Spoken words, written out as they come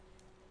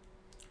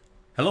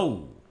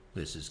Hello,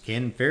 this is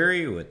Ken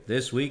Ferry with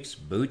this week's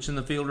Boots in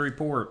the Field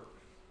report.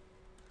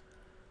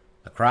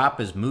 The crop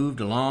has moved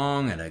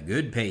along at a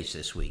good pace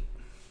this week.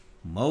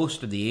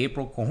 Most of the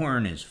April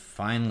corn is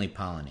finally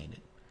pollinated.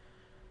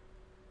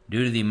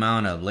 Due to the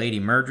amount of late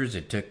emergers,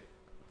 it took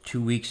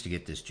 2 weeks to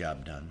get this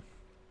job done.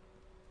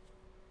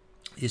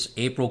 This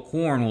April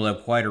corn will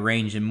have quite a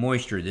range in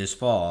moisture this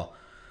fall,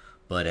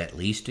 but at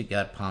least it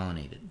got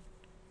pollinated.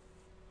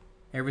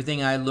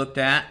 Everything I looked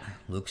at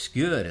looks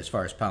good as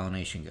far as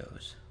pollination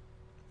goes.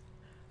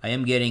 I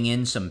am getting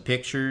in some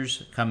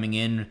pictures coming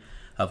in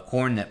of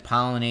corn that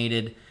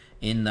pollinated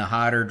in the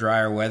hotter,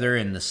 drier weather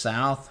in the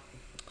south.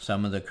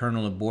 Some of the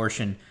kernel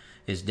abortion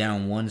is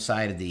down one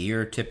side of the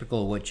ear,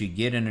 typical of what you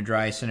get in a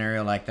dry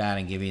scenario like that,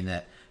 and giving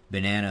that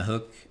banana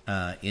hook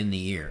in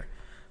the ear.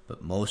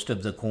 But most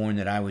of the corn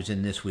that I was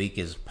in this week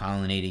is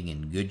pollinating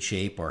in good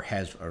shape or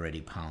has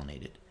already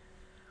pollinated.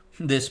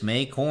 This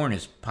May corn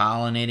is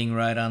pollinating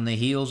right on the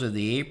heels of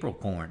the April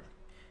corn,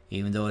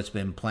 even though it's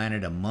been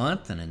planted a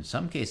month and in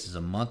some cases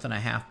a month and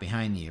a half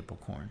behind the April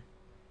corn.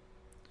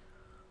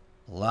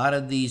 A lot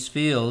of these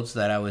fields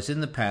that I was in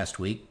the past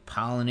week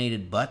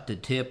pollinated butt to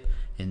tip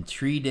in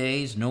 3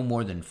 days, no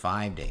more than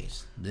 5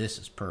 days. This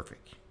is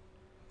perfect.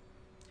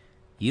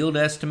 Yield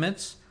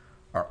estimates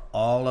are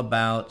all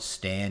about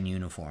stand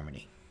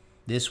uniformity.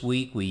 This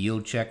week we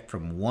yield checked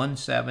from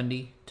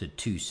 170 to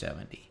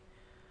 270.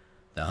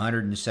 The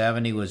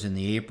 170 was in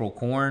the April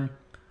corn,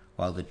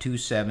 while the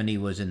 270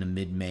 was in the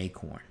mid-May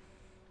corn.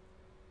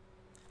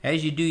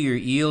 As you do your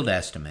yield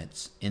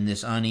estimates in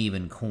this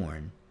uneven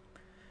corn,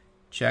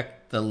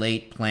 check the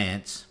late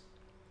plants,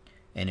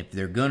 and if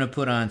they're going to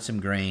put on some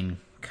grain,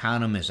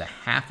 count them as a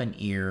half an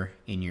ear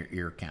in your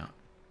ear count.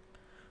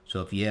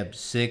 So if you have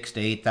 6,000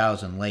 to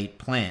 8,000 late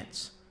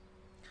plants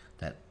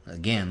that,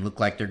 again,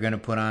 look like they're going to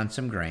put on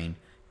some grain,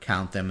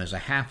 count them as a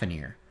half an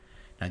ear.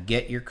 Now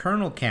get your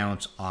kernel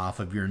counts off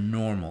of your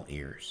normal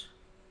ears.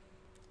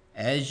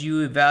 As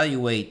you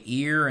evaluate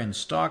ear and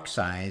stalk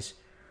size,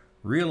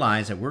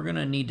 realize that we're going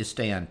to need to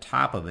stay on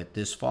top of it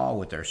this fall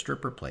with our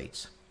stripper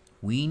plates.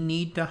 We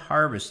need to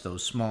harvest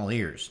those small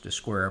ears to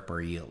square up our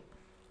yield.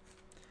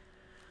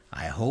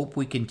 I hope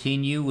we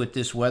continue with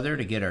this weather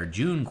to get our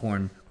June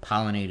corn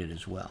pollinated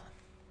as well.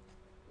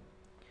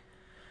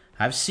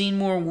 I've seen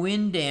more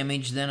wind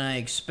damage than I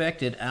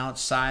expected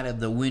outside of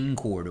the wind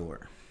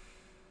corridor.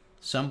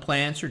 Some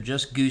plants are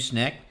just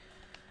gooseneck,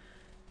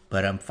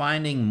 but I'm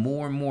finding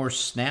more and more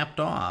snapped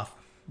off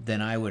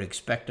than I would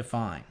expect to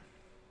find.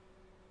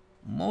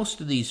 Most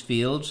of these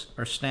fields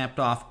are snapped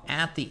off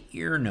at the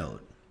ear node,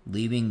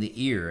 leaving the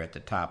ear at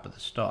the top of the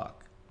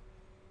stalk.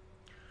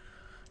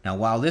 Now,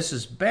 while this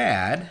is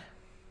bad,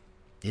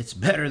 it's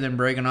better than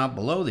breaking off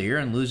below the ear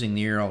and losing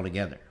the ear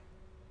altogether.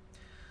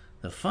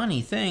 The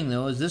funny thing,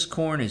 though, is this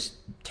corn is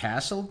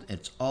tasseled.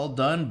 It's all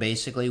done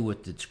basically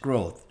with its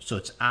growth. So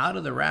it's out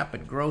of the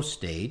rapid growth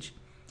stage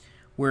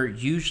where it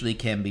usually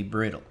can be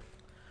brittle.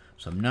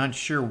 So I'm not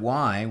sure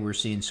why we're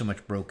seeing so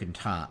much broken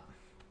top.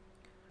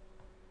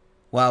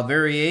 While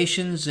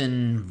variations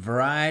in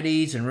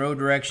varieties and row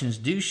directions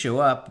do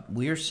show up,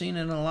 we are seeing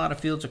it in a lot of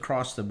fields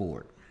across the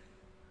board.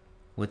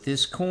 With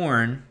this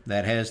corn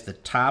that has the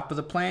top of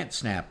the plant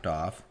snapped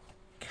off,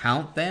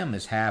 count them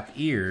as half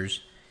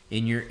ears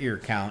in your ear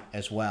count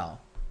as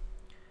well.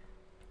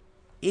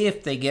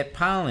 If they get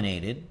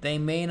pollinated, they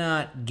may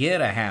not get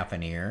a half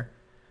an ear,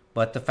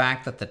 but the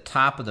fact that the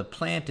top of the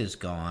plant is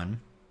gone,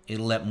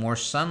 it'll let more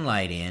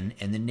sunlight in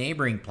and the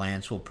neighboring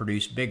plants will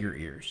produce bigger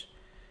ears.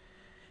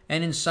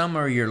 And in some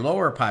of your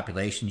lower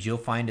populations, you'll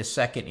find a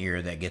second ear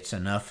that gets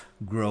enough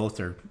growth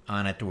or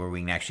on it to where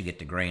we can actually get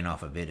the grain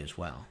off of it as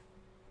well.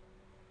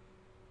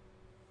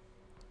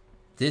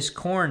 This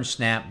corn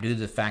snapped due to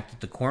the fact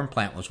that the corn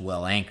plant was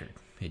well anchored.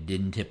 It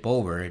didn't tip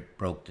over, it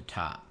broke the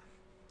top.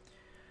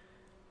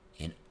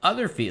 In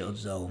other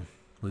fields, though,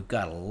 we've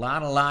got a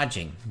lot of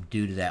lodging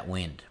due to that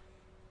wind.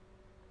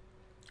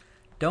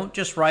 Don't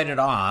just write it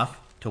off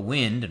to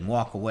wind and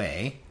walk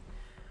away.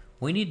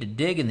 We need to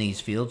dig in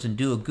these fields and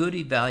do a good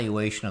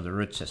evaluation of the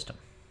root system.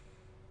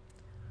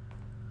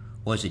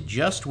 Was it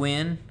just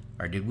wind,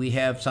 or did we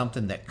have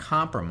something that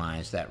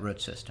compromised that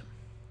root system?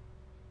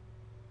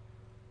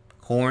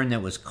 Corn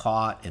that was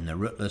caught in the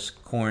rootless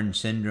corn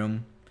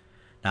syndrome,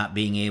 not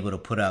being able to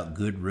put out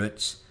good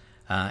roots,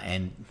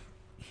 and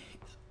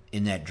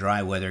in that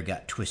dry weather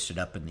got twisted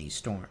up in these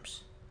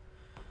storms.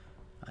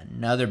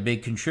 Another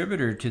big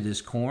contributor to this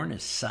corn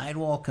is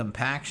sidewall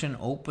compaction,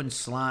 open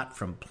slot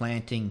from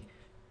planting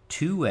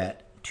too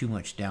wet, too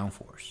much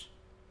downforce.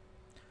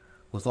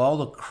 With all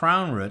the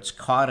crown roots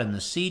caught in the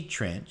seed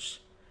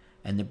trench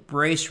and the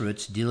brace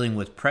roots dealing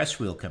with press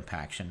wheel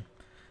compaction,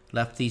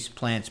 left these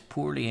plants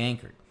poorly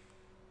anchored.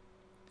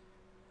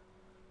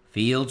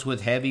 Fields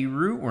with heavy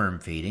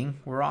rootworm feeding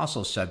were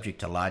also subject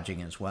to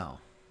lodging as well.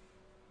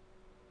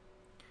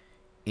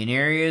 In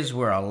areas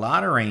where a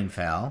lot of rain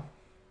fell,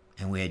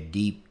 and we had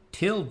deep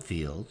tilled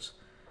fields,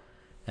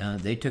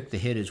 they took the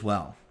hit as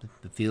well.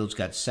 The fields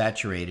got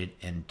saturated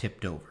and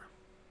tipped over.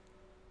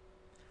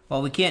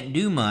 While we can't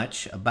do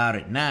much about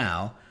it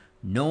now,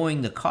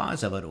 Knowing the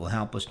cause of it will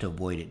help us to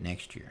avoid it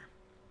next year.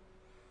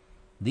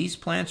 These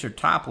plants are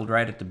toppled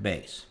right at the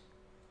base.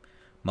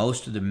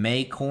 Most of the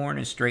May corn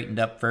is straightened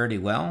up fairly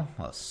well,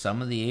 while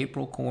some of the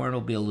April corn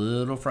will be a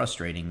little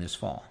frustrating this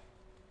fall.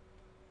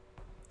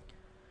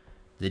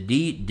 The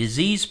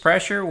disease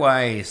pressure,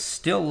 while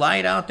still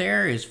light out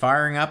there, is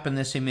firing up in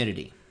this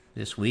humidity.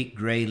 This week,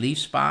 gray leaf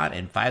spot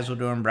and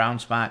Physodorm brown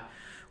spot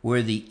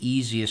were the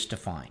easiest to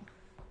find.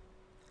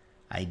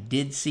 I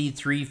did see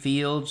 3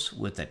 fields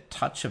with a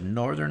touch of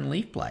northern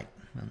leaf blight.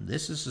 And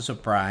this is a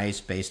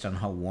surprise based on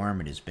how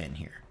warm it has been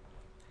here.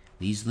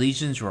 These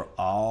lesions were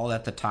all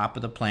at the top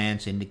of the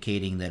plants,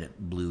 indicating that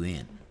it blew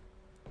in.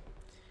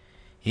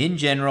 In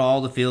general,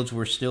 all the fields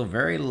were still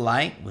very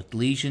light, with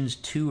lesions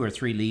 2 or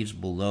 3 leaves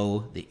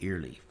below the ear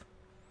leaf.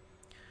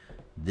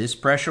 This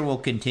pressure will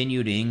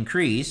continue to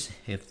increase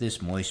if this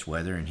moist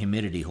weather and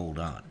humidity hold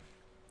on.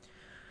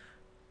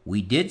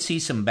 We did see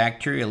some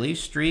bacterial leaf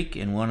streak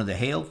in one of the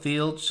hail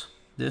fields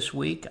this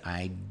week.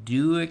 I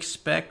do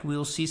expect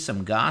we'll see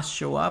some goss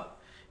show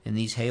up in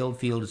these hailed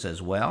fields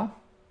as well.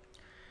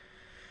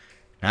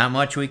 Not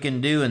much we can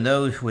do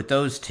with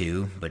those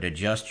two, but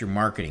adjust your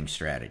marketing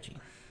strategy.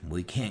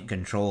 We can't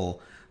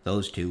control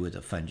those two with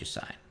a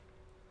fungicide.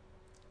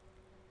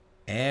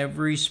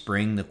 Every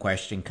spring the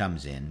question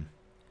comes in,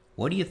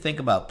 what do you think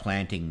about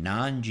planting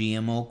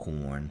non-GMO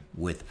corn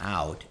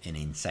without an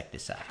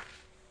insecticide?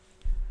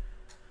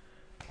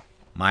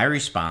 My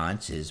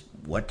response is,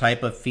 what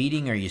type of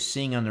feeding are you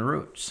seeing on the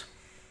roots?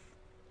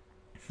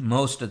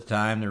 Most of the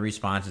time the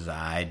response is,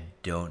 I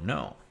don't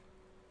know.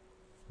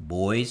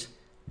 Boys,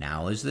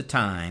 now is the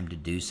time to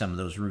do some of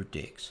those root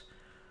digs.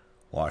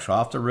 Wash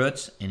off the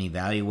roots and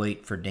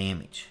evaluate for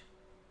damage.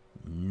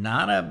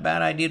 Not a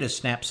bad idea to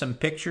snap some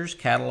pictures,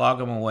 catalog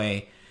them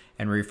away,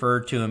 and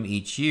refer to them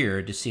each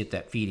year to see if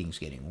that feeding's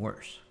getting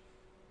worse.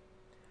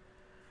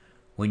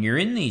 When you're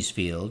in these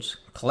fields,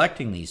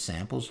 collecting these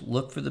samples,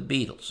 look for the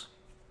beetles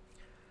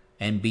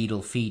and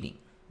beetle feeding.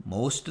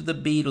 Most of the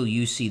beetle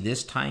you see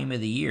this time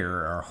of the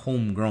year are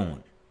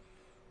homegrown,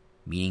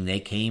 meaning they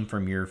came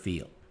from your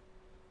field.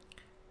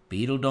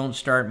 Beetle don't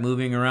start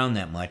moving around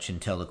that much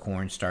until the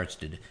corn starts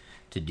to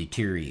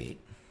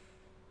deteriorate.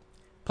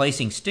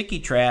 Placing sticky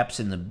traps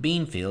in the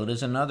bean field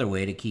is another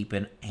way to keep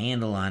a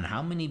handle on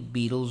how many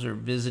beetles are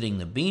visiting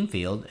the bean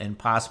field and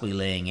possibly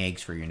laying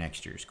eggs for your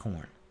next year's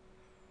corn.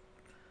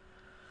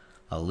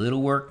 A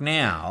little work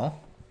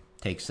now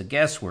takes the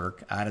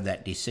guesswork out of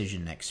that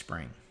decision next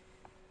spring.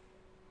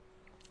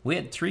 We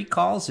had 3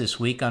 calls this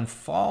week on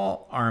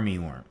fall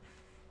armyworm.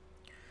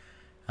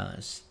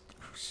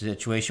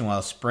 Situation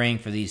while spraying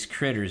for these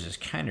critters is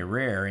kind of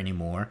rare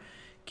anymore.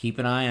 Keep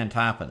an eye on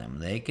top of them.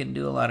 They can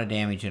do a lot of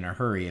damage in a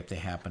hurry if they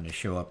happen to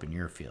show up in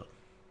your field.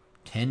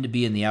 Tend to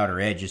be in the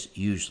outer edges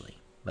usually,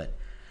 but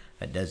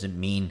that doesn't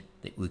mean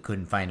that we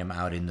couldn't find them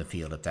out in the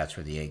field if that's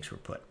where the eggs were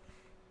put.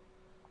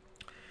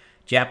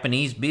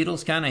 Japanese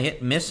beetles kind of hit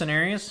and miss in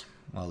areas,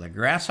 while the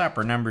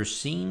grasshopper numbers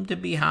seem to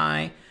be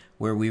high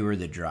where we were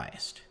the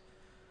driest.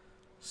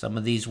 Some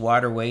of these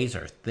waterways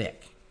are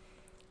thick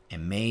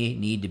and may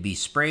need to be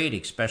sprayed,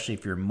 especially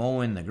if you're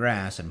mowing the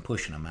grass and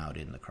pushing them out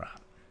in the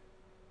crop.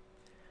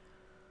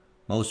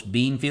 Most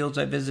bean fields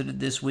I visited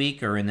this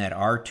week are in that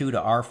R2 to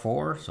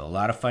R4, so a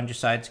lot of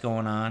fungicides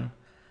going on.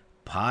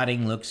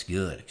 Potting looks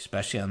good,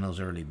 especially on those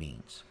early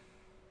beans.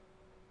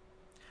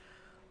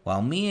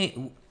 While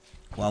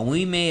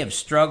we may have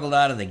struggled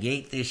out of the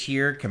gate this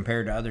year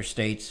compared to other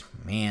states,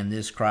 man,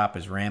 this crop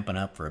is ramping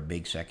up for a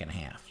big second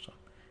half. So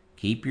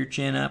keep your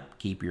chin up,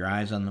 keep your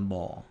eyes on the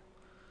ball.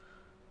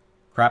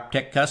 Crop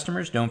Tech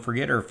customers, don't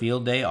forget our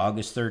field day,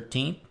 August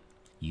 13th.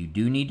 You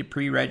do need to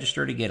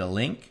pre-register to get a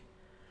link.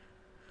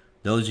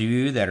 Those of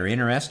you that are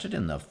interested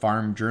in the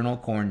Farm Journal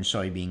Corn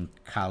Soybean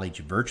College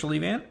virtual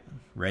event,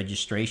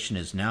 registration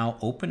is now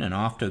open and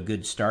off to a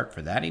good start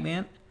for that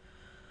event.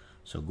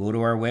 So go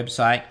to our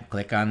website,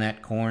 click on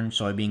that Corn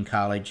Soybean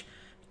College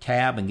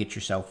tab and get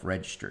yourself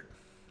registered.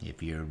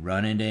 If you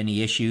run into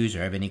any issues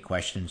or have any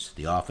questions,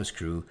 the office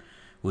crew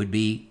would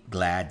be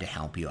glad to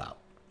help you out.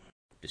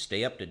 To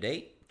stay up to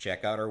date,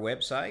 check out our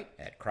website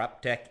at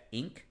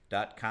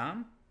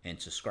croptechinc.com and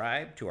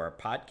subscribe to our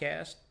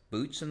podcast,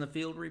 Boots in the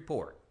Field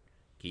Report.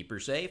 Keep her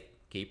safe,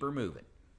 keep her moving.